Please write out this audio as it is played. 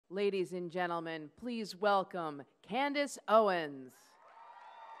Ladies and gentlemen, please welcome Candice Owens.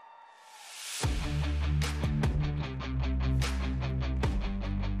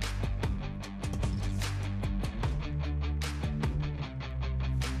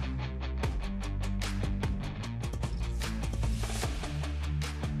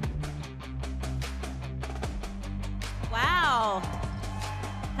 Wow.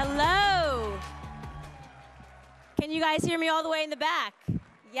 Hello. Can you guys hear me all the way in the back?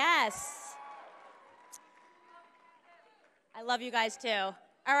 Yes. I love you guys too. All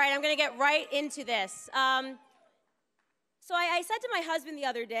right, I'm going to get right into this. So I said to my husband the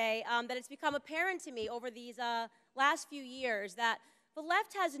other day that it's become apparent to me over these last few years that the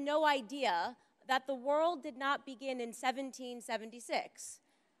left has no idea that the world did not begin in 1776.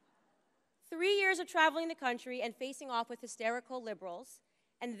 3 years of traveling the country and facing off with hysterical liberals,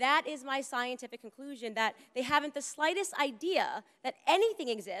 and that is my scientific conclusion, that they haven't the slightest idea that anything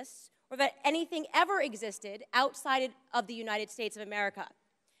exists or that anything ever existed outside of the United States of America.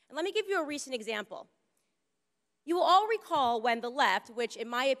 And let me give you a recent example. You will all recall when the left, which in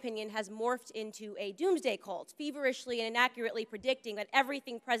my opinion has morphed into a doomsday cult, feverishly and inaccurately predicting that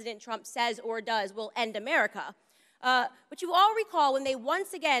everything President Trump says or does will end America. But you all recall when they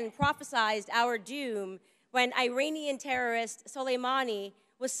once again prophesized our doom when Iranian terrorist Soleimani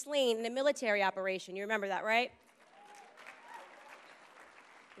was slain in a military operation. You remember that, right?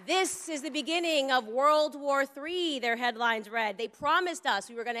 This is the beginning of World War III, their headlines read. They promised us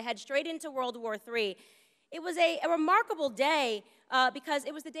we were going to head straight into World War III. It was a remarkable day because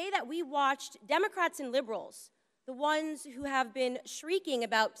it was the day that we watched Democrats and liberals, the ones who have been shrieking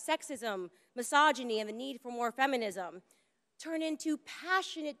about sexism, misogyny, and the need for more feminism, turn into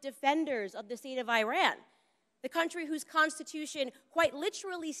passionate defenders of the state of Iran, the country whose constitution quite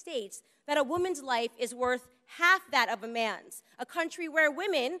literally states that a woman's life is worth half that of a man's, a country where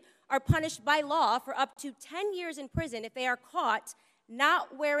women are punished by law for up to 10 years in prison if they are caught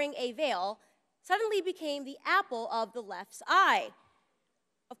not wearing a veil, suddenly became the apple of the left's eye.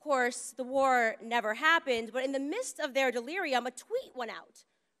 Of course, the war never happened, but in the midst of their delirium, a tweet went out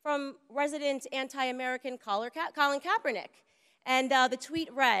from resident anti-American Colin Kaepernick. And the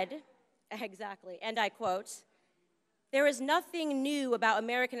tweet read, exactly, and I quote, "There is nothing new about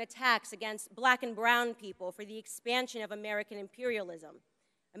American attacks against black and brown people for the expansion of American imperialism.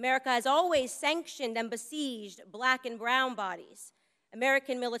 America has always sanctioned and besieged black and brown bodies.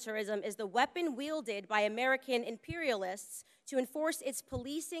 American militarism is the weapon wielded by American imperialists to enforce its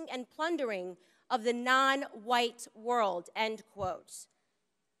policing and plundering of the non-white world," end quote.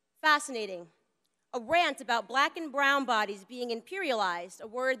 Fascinating. A rant about black and brown bodies being imperialized, a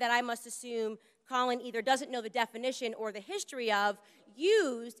word that I must assume Colin either doesn't know the definition or the history of,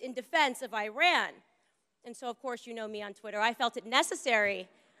 used in defense of Iran. And so, of course, you know me on Twitter. I felt it necessary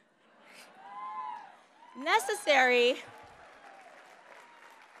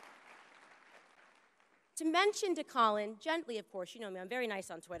to mention to Colin, gently of course, you know me, I'm very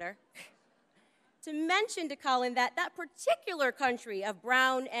nice on Twitter, to mention to Colin that that particular country of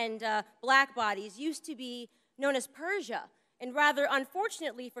brown and black bodies used to be known as Persia, and rather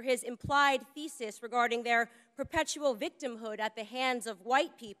unfortunately for his implied thesis regarding their perpetual victimhood at the hands of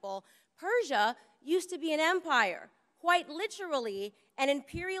white people, Persia used to be an empire, quite literally an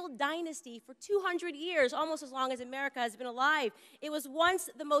imperial dynasty for 200 years, almost as long as America has been alive. It was once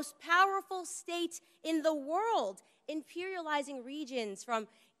the most powerful state in the world, imperializing regions from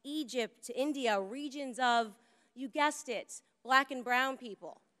Egypt to India, regions of, you guessed it, black and brown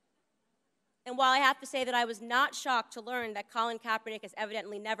people. And while I have to say that I was not shocked to learn that Colin Kaepernick has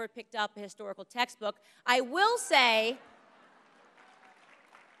evidently never picked up a historical textbook, I will say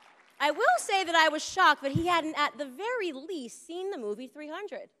that I was shocked that he hadn't at the very least seen the movie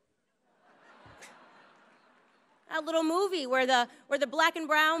 300. A little movie where the black and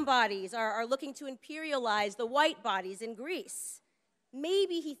brown bodies are looking to imperialize the white bodies in Greece.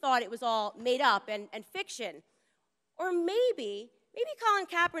 Maybe he thought it was all made up and fiction. Or maybe Colin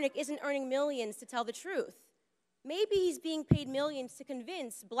Kaepernick isn't earning millions to tell the truth. Maybe he's being paid millions to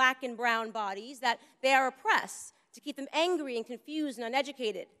convince black and brown bodies that they are oppressed, to keep them angry and confused and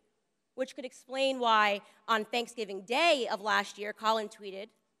uneducated, which could explain why on Thanksgiving Day of last year, Colin tweeted,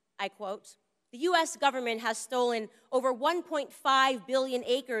 I quote, "The U.S. government has stolen over 1.5 billion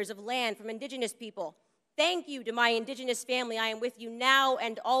acres of land from indigenous people. Thank you to my indigenous family. I am with you now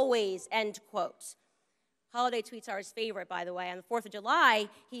and always," end quote. Holiday tweets are his favorite, by the way. On the 4th of July,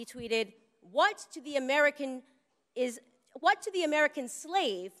 he tweeted, what to the American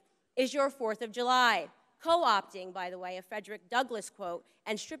slave is your 4th of July?" Co-opting, by the way, a Frederick Douglass quote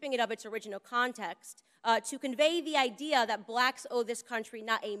and stripping it of its original context, to convey the idea that blacks owe this country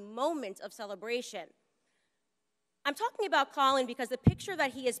not a moment of celebration. I'm talking about Colin because the picture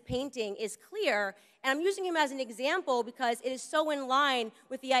that he is painting is clear, and I'm using him as an example because it is so in line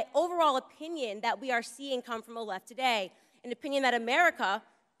with the overall opinion that we are seeing come from the left today, an opinion that America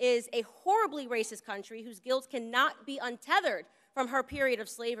is a horribly racist country whose guilt cannot be untethered from her period of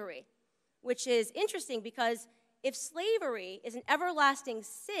slavery, which is interesting because if slavery is an everlasting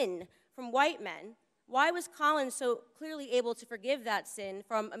sin from white men, why was Colin so clearly able to forgive that sin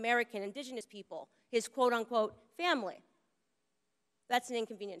from American indigenous people, his quote-unquote family? That's an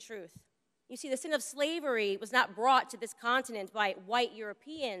inconvenient truth. You see, the sin of slavery was not brought to this continent by white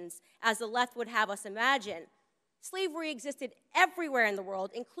Europeans, as the left would have us imagine. Slavery existed everywhere in the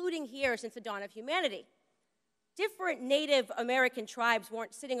world, including here since the dawn of humanity. Different Native American tribes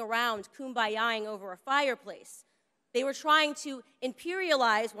weren't sitting around kumbayaing over a fireplace. They were trying to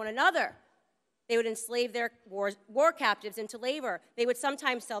imperialize one another. They would enslave their war captives into labor. They would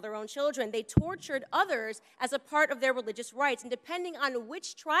sometimes sell their own children. They tortured others as a part of their religious rites. And depending on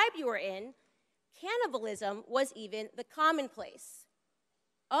which tribe you were in, cannibalism was even the commonplace.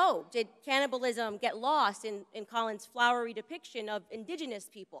 Oh, did cannibalism get lost in Colin's flowery depiction of indigenous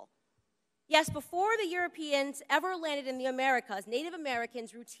people? Yes, before the Europeans ever landed in the Americas, Native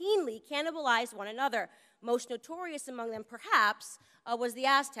Americans routinely cannibalized one another. Most notorious among them, perhaps, was the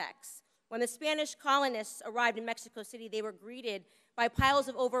Aztecs. When the Spanish colonists arrived in Mexico City, they were greeted by piles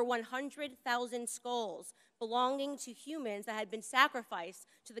of over 100,000 skulls belonging to humans that had been sacrificed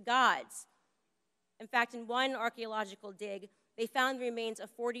to the gods. In fact, in one archaeological dig, they found the remains of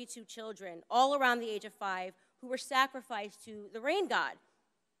 42 children, all around the age of 5, who were sacrificed to the rain god.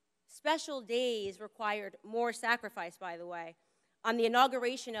 Special days required more sacrifice, by the way. On the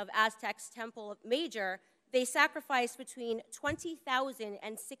inauguration of Aztec's Temple Major, they sacrificed between 20,000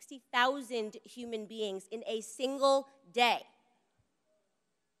 and 60,000 human beings in a single day.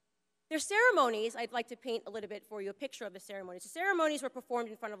 Their ceremonies, I'd like to paint a little bit for you, a picture of the ceremonies. The ceremonies were performed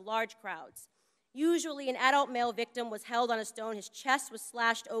in front of large crowds. Usually, an adult male victim was held on a stone, his chest was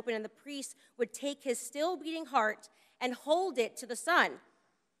slashed open, and the priest would take his still beating heart and hold it to the sun.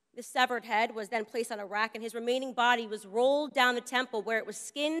 The severed head was then placed on a rack, and his remaining body was rolled down the temple where it was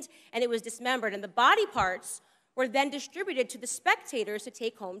skinned and it was dismembered, and the body parts were then distributed to the spectators to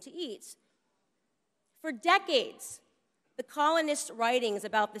take home to eat. For decades, the colonists' writings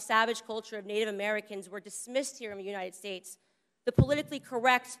about the savage culture of Native Americans were dismissed here in the United States. The politically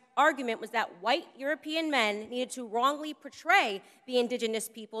correct argument was that white European men needed to wrongly portray the indigenous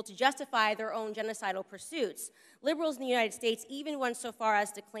people to justify their own genocidal pursuits. Liberals in the United States even went so far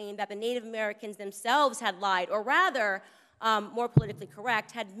as to claim that the Native Americans themselves had lied, or rather, more politically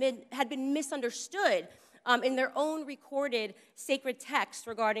correct, had been misunderstood in their own recorded sacred texts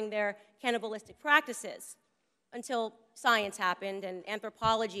regarding their cannibalistic practices. Until science happened and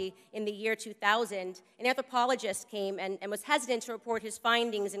anthropology in the year 2000, an anthropologist came and was hesitant to report his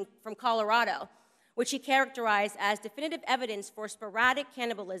findings from Colorado, which he characterized as definitive evidence for sporadic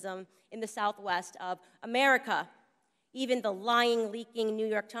cannibalism in the Southwest of America. Even the lying, leaking New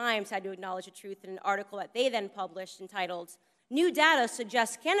York Times had to acknowledge the truth in an article that they then published entitled, "New Data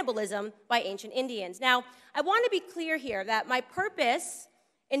Suggests Cannibalism by Ancient Indians." Now, I want to be clear here that my purpose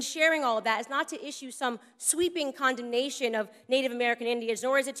in sharing all of that is not to issue some sweeping condemnation of Native American Indians,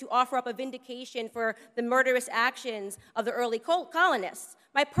 nor is it to offer up a vindication for the murderous actions of the early colonists.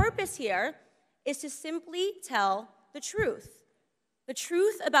 My purpose here is to simply tell the truth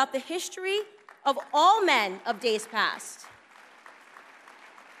about the history of all men of days past.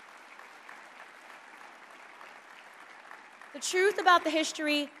 The truth about the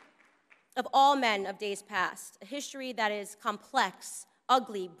history of all men of days past, a history that is complex,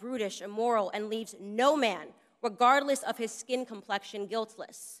 ugly, brutish, immoral, and leaves no man, regardless of his skin complexion,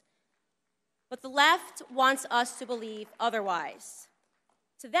 guiltless. But the left wants us to believe otherwise.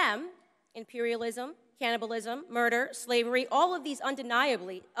 To them, imperialism, cannibalism, murder, slavery, all of these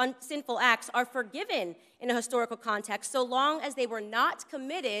undeniably sinful acts are forgiven in a historical context so long as they were not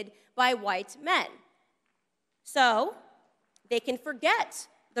committed by white men. So, they can forget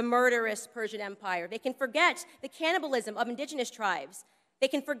the murderous Persian Empire. They can forget the cannibalism of indigenous tribes. They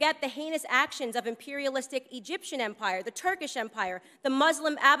can forget the heinous actions of imperialistic Egyptian Empire, the Turkish Empire, the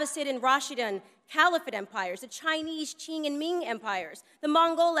Muslim Abbasid and Rashidun Caliphate empires, the Chinese Qing and Ming empires, the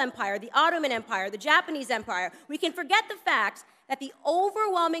Mongol Empire, the Ottoman Empire, the Japanese Empire. We can forget the fact that the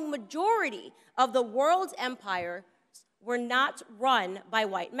overwhelming majority of the world's empires were not run by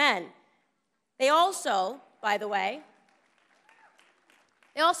white men. They also, by the way,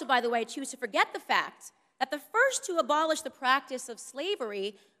 choose to forget the fact that the first to abolish the practice of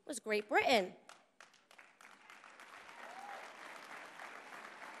slavery was Great Britain.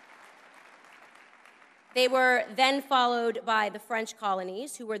 They were then followed by the French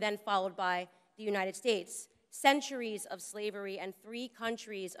colonies, who were then followed by the United States. Centuries of slavery and 3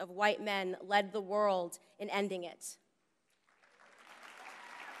 countries of white men led the world in ending it.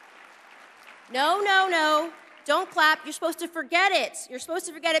 No, no, no. Don't clap. You're supposed to forget it. You're supposed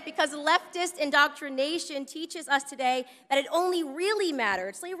to forget it because leftist indoctrination teaches us today that it only really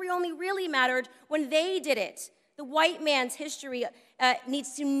mattered, slavery only really mattered when they did it. The white man's history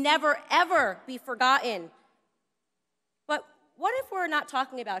needs to never, ever be forgotten. But what if we're not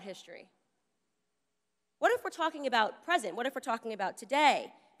talking about history? What if we're talking about present? What if we're talking about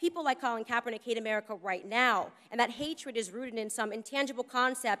today? People like Colin Kaepernick hate America right now, and that hatred is rooted in some intangible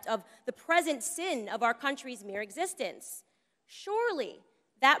concept of the present sin of our country's mere existence. Surely,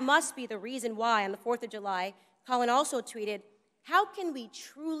 that must be the reason why, on the 4th of July, Colin also tweeted, "How can we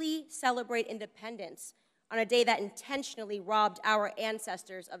truly celebrate independence on a day that intentionally robbed our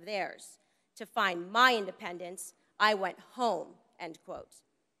ancestors of theirs? To find my independence, I went home," end quote.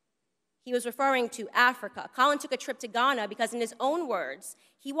 He was referring to Africa. Colin took a trip to Ghana because, in his own words,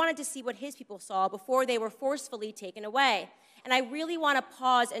 he wanted to see what his people saw before they were forcefully taken away. And I really want to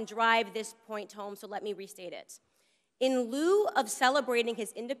pause and drive this point home, so let me restate it. In lieu of celebrating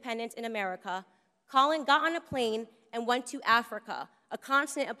his independence in America, Colin got on a plane and went to Africa, a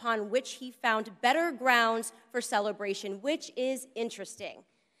continent upon which he found better grounds for celebration, which is interesting.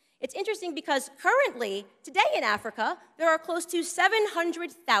 It's interesting because currently, today in Africa, there are close to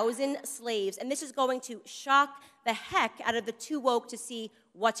 700,000 slaves, and this is going to shock the heck out of the too woke to see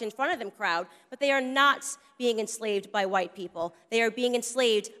what's in front of them crowd, but they are not being enslaved by white people. They are being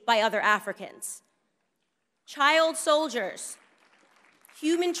enslaved by other Africans. Child soldiers,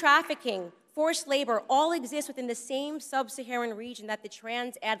 human trafficking, forced labor all exist within the same sub-Saharan region that the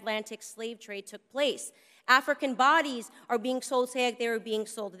transatlantic slave trade took place. African bodies are being sold today like they were being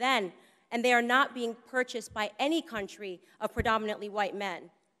sold then, and they are not being purchased by any country of predominantly white men.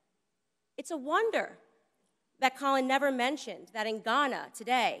 It's a wonder that Colin never mentioned that in Ghana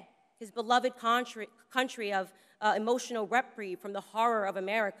today, his beloved country of emotional reprieve from the horror of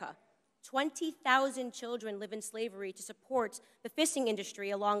America, 20,000 children live in slavery to support the fishing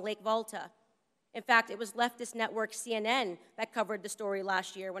industry along Lake Volta. In fact, it was leftist network CNN that covered the story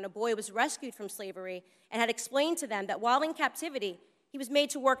last year when a boy was rescued from slavery and had explained to them that while in captivity, he was made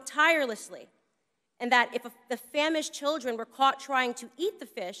to work tirelessly, and that if the famished children were caught trying to eat the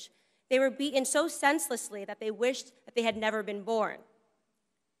fish, they were beaten so senselessly that they wished that they had never been born.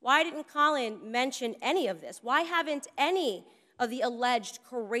 Why didn't Colin mention any of this? Why haven't any of the alleged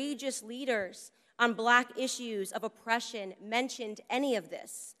courageous leaders on Black issues of oppression mentioned any of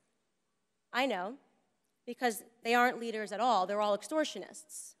this? I know, because they aren't leaders at all. They're all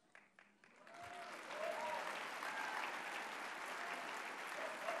extortionists.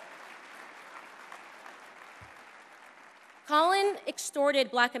 Colin extorted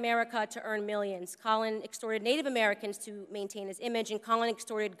Black America to earn millions. Colin extorted Native Americans to maintain his image, and Colin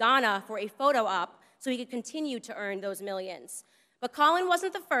extorted Ghana for a photo op so he could continue to earn those millions. But Colin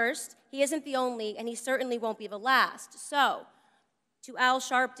wasn't the first, he isn't the only, and he certainly won't be the last. So, to Al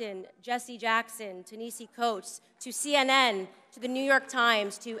Sharpton, Jesse Jackson, to Nisi Coates, to CNN, to the New York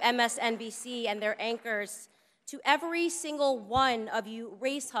Times, to MSNBC and their anchors, to every single one of you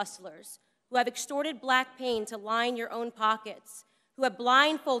race hustlers who have extorted Black pain to line your own pockets, who have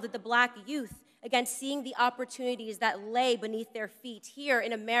blindfolded the Black youth against seeing the opportunities that lay beneath their feet here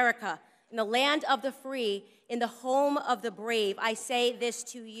in America, in the land of the free, in the home of the brave, I say this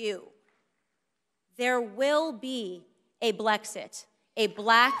to you. There will be a Blexit, a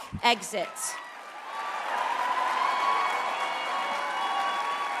Black exit.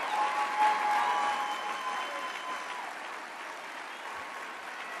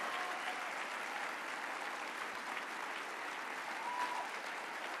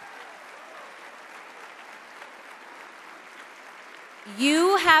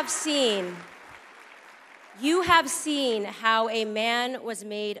 You have seen how a man was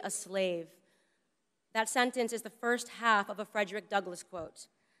made a slave. That sentence is the first half of a Frederick Douglass quote.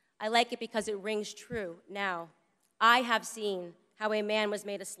 I like it because it rings true now. I have seen how a man was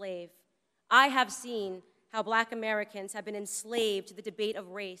made a slave. I have seen how Black Americans have been enslaved to the debate of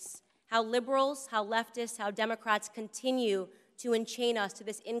race, how liberals, how leftists, how Democrats continue to enchain us to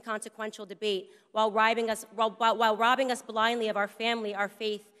this inconsequential debate while robbing us blindly of our family, our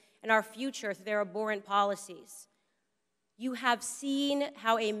faith, and our future through their abhorrent policies. You have seen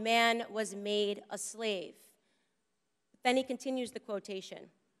how a man was made a slave. Then he continues the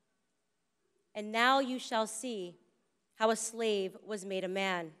quotation. And now you shall see how a slave was made a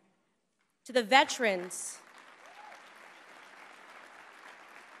man. To the veterans,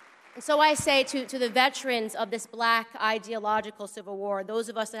 And so I say to the veterans of this black ideological civil war, those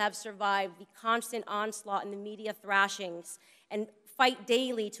of us that have survived the constant onslaught and the media thrashings and fight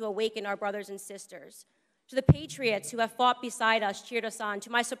daily to awaken our brothers and sisters, to the patriots who have fought beside us, cheered us on, to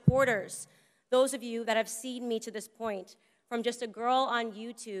my supporters, those of you that have seen me to this point, from just a girl on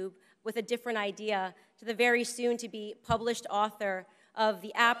YouTube with a different idea to the very soon-to-be published author of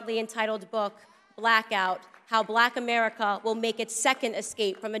the aptly entitled book, Blackout, How Black America Will Make Its Second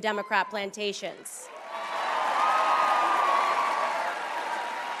Escape from the Democrat Plantations.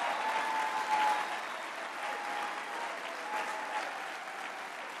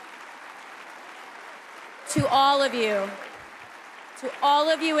 To all of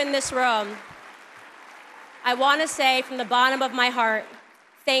you in this room, I want to say from the bottom of my heart,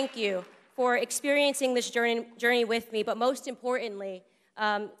 thank you for experiencing this journey with me, but most importantly,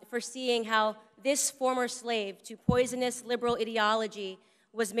 for seeing how this former slave to poisonous liberal ideology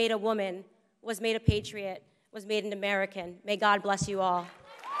was made a woman, was made a patriot, was made an American. May God bless you all.